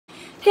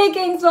Hey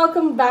gangs,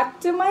 welcome back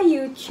to my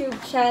YouTube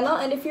channel,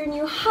 and if you're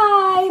new,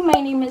 hi,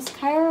 my name is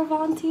Kyra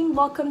Valentin.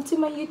 Welcome to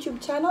my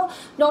YouTube channel.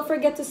 Don't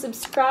forget to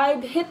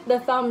subscribe, hit the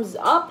thumbs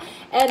up,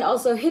 and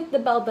also hit the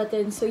bell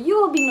button so you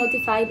will be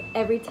notified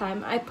every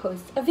time I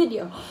post a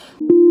video.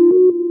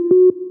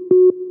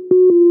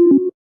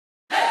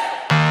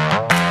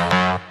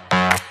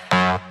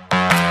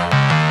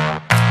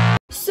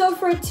 So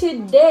for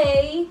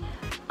today,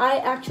 I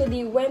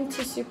actually went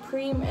to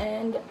Supreme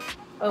and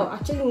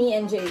actually me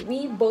and Jay,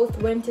 we both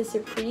went to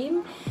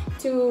Supreme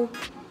to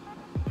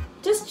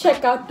just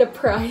check out the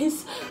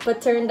price,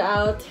 but turned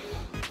out,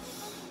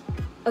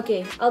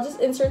 okay, I'll just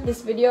insert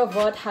this video of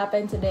what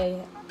happened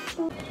today.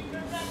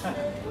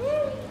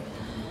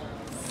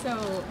 So,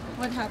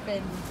 what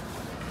happened?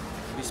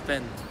 We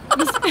spent.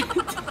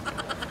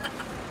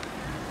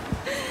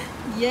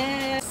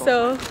 Yeah.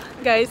 So,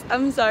 guys,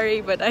 I'm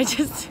sorry, but I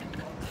just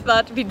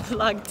thought we'd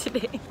vlog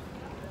today.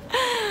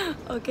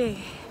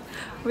 Okay.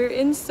 We're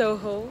in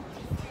Soho.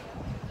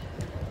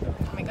 Oh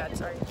my god,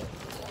 sorry.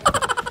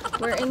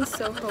 We're in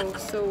Soho,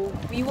 so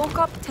we woke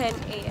up 10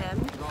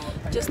 a.m.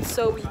 just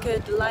so we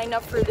could line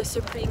up for the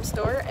Supreme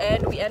store,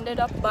 and we ended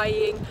up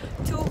buying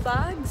 2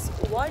 bags,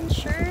 1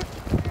 shirt,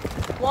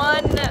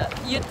 1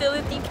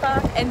 utility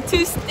pack, and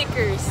 2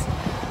 stickers.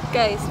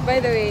 Guys, by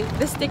the way,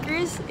 the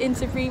stickers in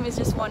Supreme is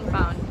just £1,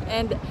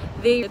 and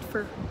they did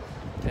for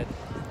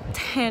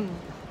 10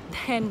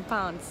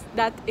 pounds.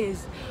 That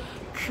is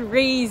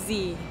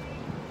crazy.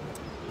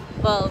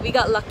 Well, we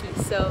got lucky,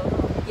 so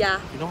yeah.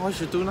 You know what we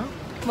should do now?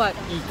 What?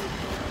 Eat.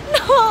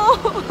 No!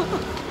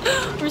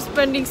 We're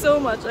spending so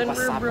much and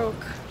we're Wasabi.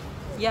 broke.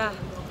 Yeah.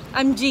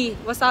 I'm G.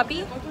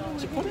 Wasabi?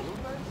 Chipotle?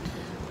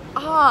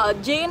 Ah,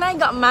 Jay and I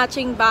got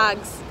matching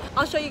bags.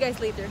 I'll show you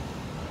guys later.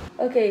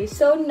 Okay,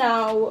 so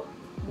now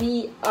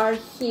we are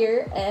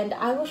here and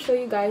I will show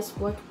you guys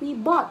what we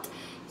bought.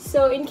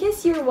 So in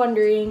case you're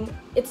wondering,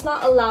 it's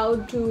not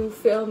allowed to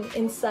film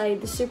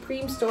inside the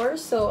Supreme store,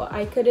 so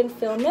I couldn't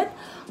film it.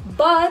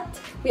 But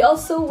we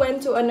also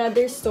went to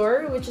another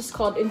store which is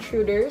called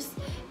Intruders.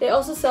 They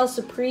also sell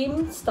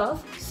Supreme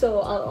stuff, so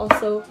I'll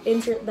also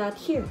insert that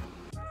here.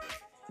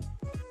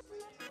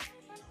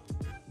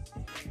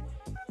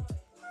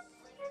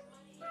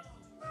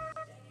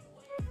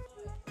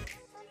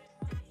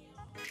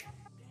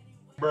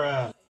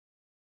 Bruh.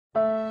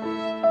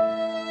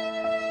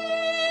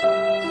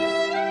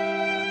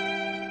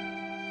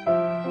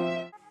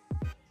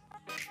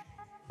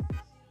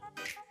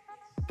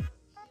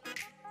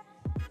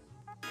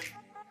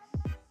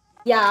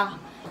 Yeah,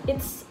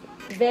 it's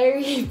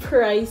very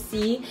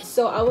pricey,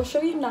 so I will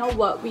show you now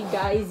what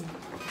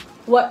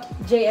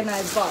Jay and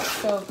I bought.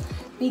 So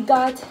we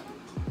got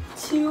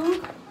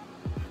 2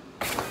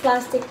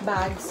 plastic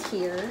bags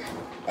here,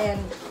 and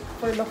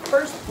for the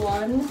first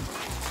one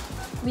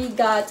we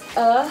got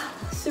a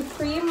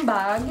Supreme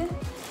bag.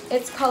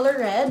 It's color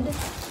red.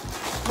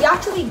 We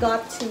actually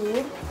got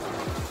 2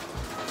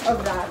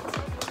 of that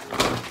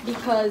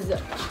because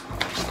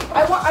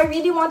I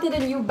really wanted a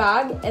new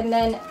bag, and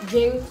then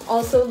Jay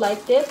also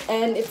liked it,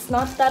 and it's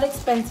not that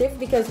expensive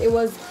because it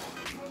was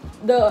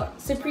the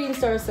Supreme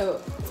store, so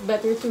it's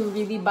better to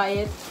really buy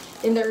it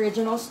in the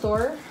original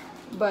store.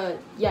 But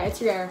yeah,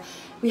 it's rare.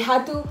 We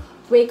had to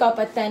wake up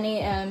at 10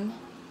 a.m.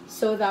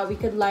 so that we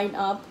could line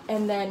up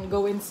and then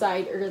go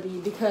inside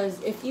early, because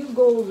if you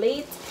go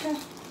late,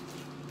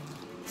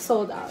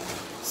 sold out.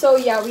 So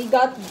yeah, we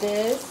got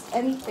this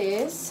and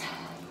this.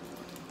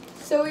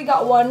 So we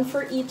got 1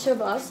 for each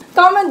of us.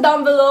 Comment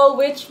down below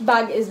which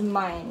bag is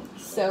mine.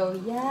 So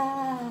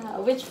yeah,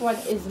 which one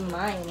is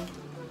mine?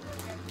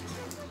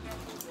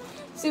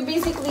 So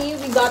basically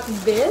we got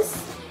this,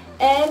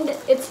 and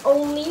it's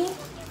only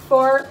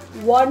for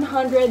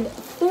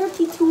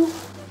 132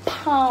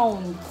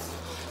 pounds.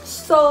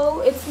 So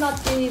it's not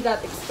really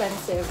that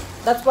expensive.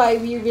 That's why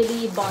we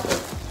really bought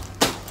it.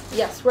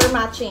 Yes, we're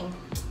matching.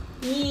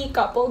 Yee,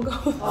 couple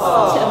goals.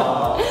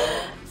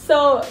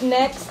 So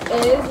next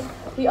is,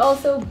 we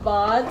also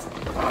bought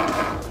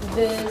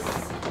this.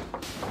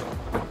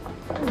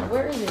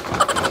 Where is it?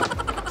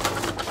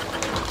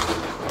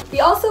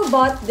 We also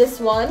bought this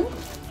one.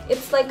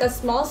 It's like a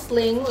small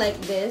sling like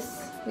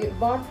this. We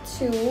bought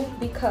 2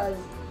 because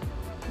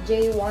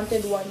Jay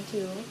wanted one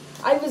too.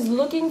 I was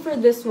looking for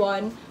this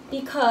one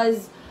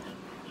because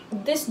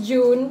this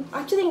June,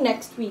 actually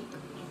next week.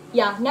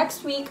 Yeah,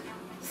 next week,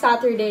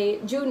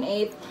 Saturday, June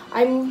 8th,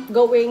 I'm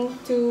going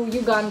to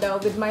Uganda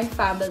with my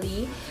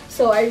family.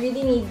 So I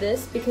really need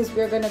this because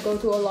we're gonna go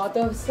to a lot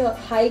of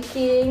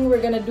hiking. We're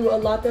gonna do a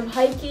lot of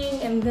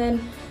hiking and then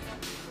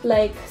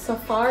like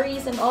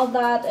safaris and all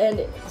that.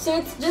 And so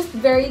it's just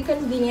very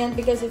convenient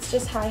because it's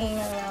just hanging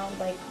around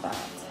like that.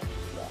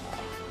 Yeah.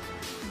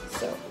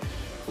 So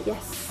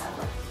yes.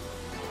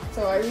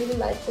 So I really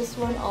like this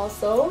one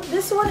also.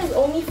 This one is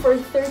only for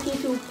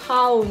 32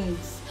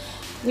 pounds.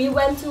 We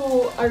went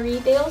to a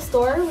retail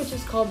store which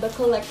is called The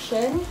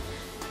Collection.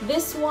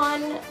 This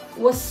one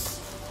was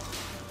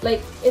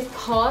like, it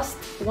cost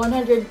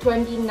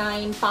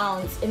 129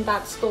 pounds in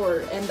that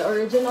store, and the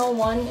original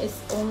one is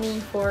only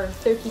for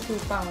 32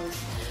 pounds.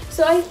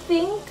 So I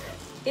think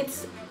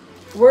it's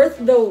worth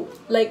the,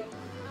 like,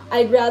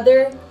 I'd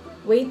rather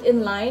wait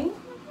in line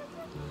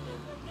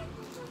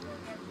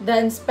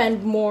than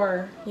spend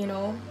more, you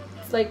know.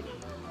 It's like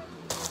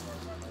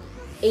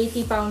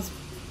 80 pounds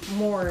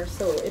more,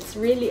 so it's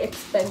really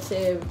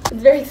expensive.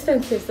 It's very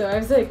expensive, so I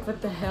was like,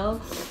 what the hell?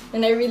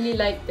 And I really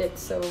liked it,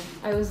 so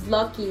I was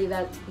lucky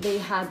that they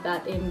had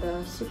that in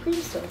the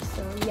Supreme store.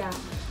 So yeah,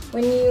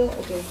 when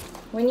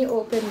you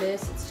open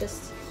this, it's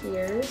just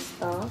here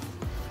stuff,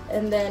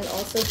 and then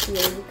also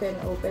here you can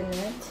open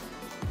it,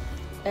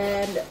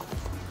 and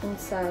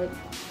inside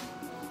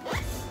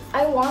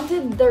I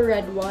wanted the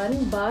red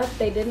one, but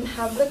they didn't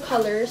have the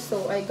color,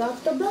 so I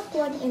got the black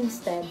one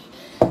instead.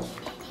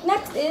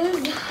 Next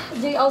is,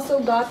 they also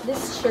got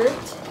this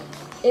shirt.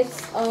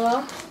 It's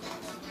a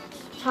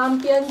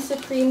Champion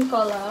Supreme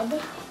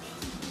collab.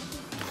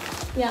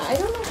 Yeah, I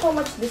don't know how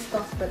much this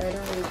costs, but I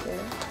don't really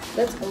care.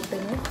 Let's open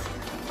it.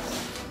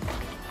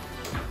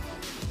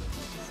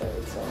 So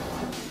it's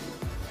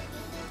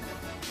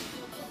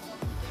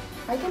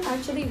I can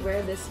actually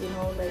wear this, you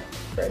know, like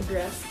for a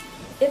dress.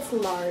 It's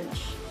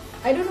large.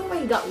 I don't know why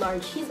he got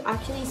large. He's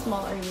actually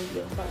small or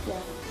medium, but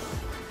yeah,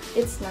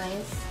 it's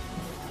nice.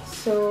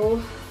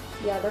 So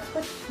yeah, that's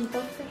what he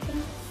got for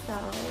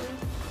himself.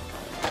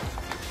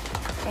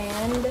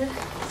 And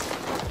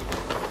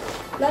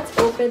let's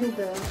open the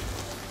bag.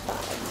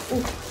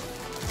 Ooh.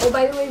 Oh,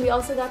 by the way, we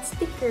also got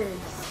stickers.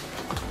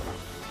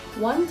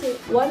 One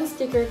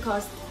sticker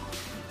cost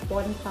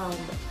 £1,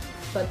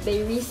 but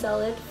they resell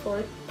it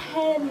for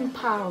 £10.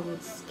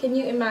 Can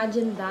you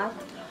imagine that?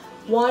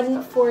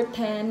 1 for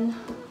 10.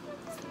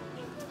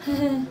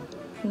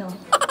 No.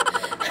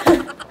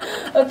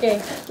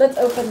 Okay, let's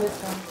open this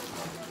one.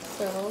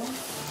 So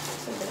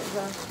there's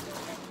a...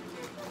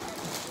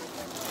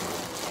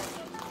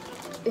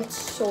 It's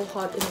so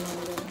hot in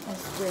London, I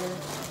swear.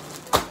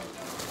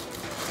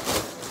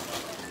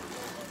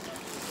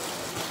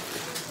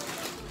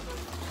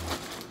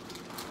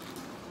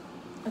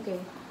 Okay,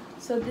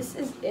 so this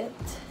is it.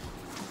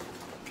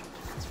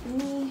 It's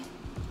really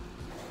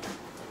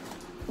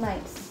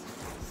nice.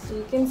 So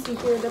you can see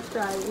here the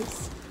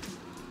price.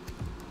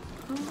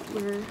 Oh,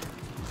 here.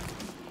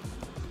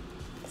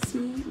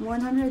 See,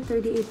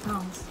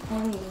 £138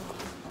 only.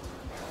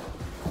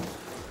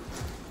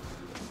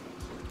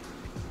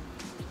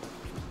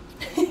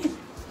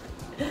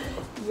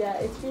 Yeah,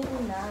 it's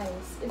really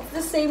nice. It's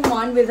the same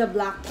one with a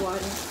black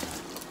one.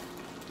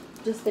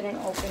 Just didn't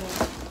open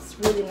it. It's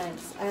really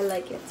nice. I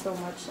like it so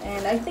much.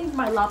 And I think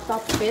my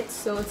laptop fits,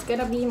 so it's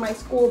gonna be my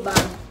school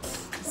bag.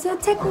 So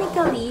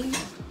technically,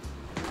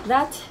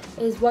 that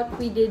is what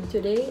we did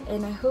today,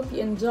 and I hope you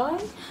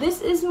enjoyed.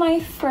 This is my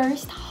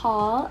first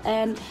haul,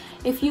 and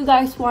if you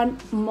guys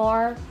want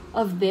more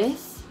of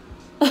this,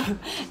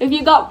 if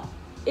you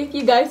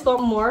guys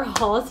want more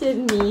hauls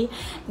with me,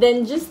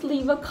 then just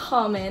leave a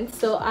comment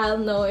so I'll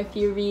know if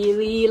you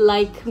really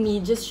like me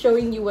just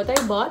showing you what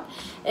I bought.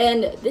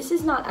 And this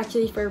is not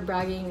actually for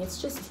bragging,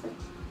 it's just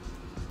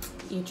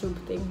YouTube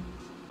thing.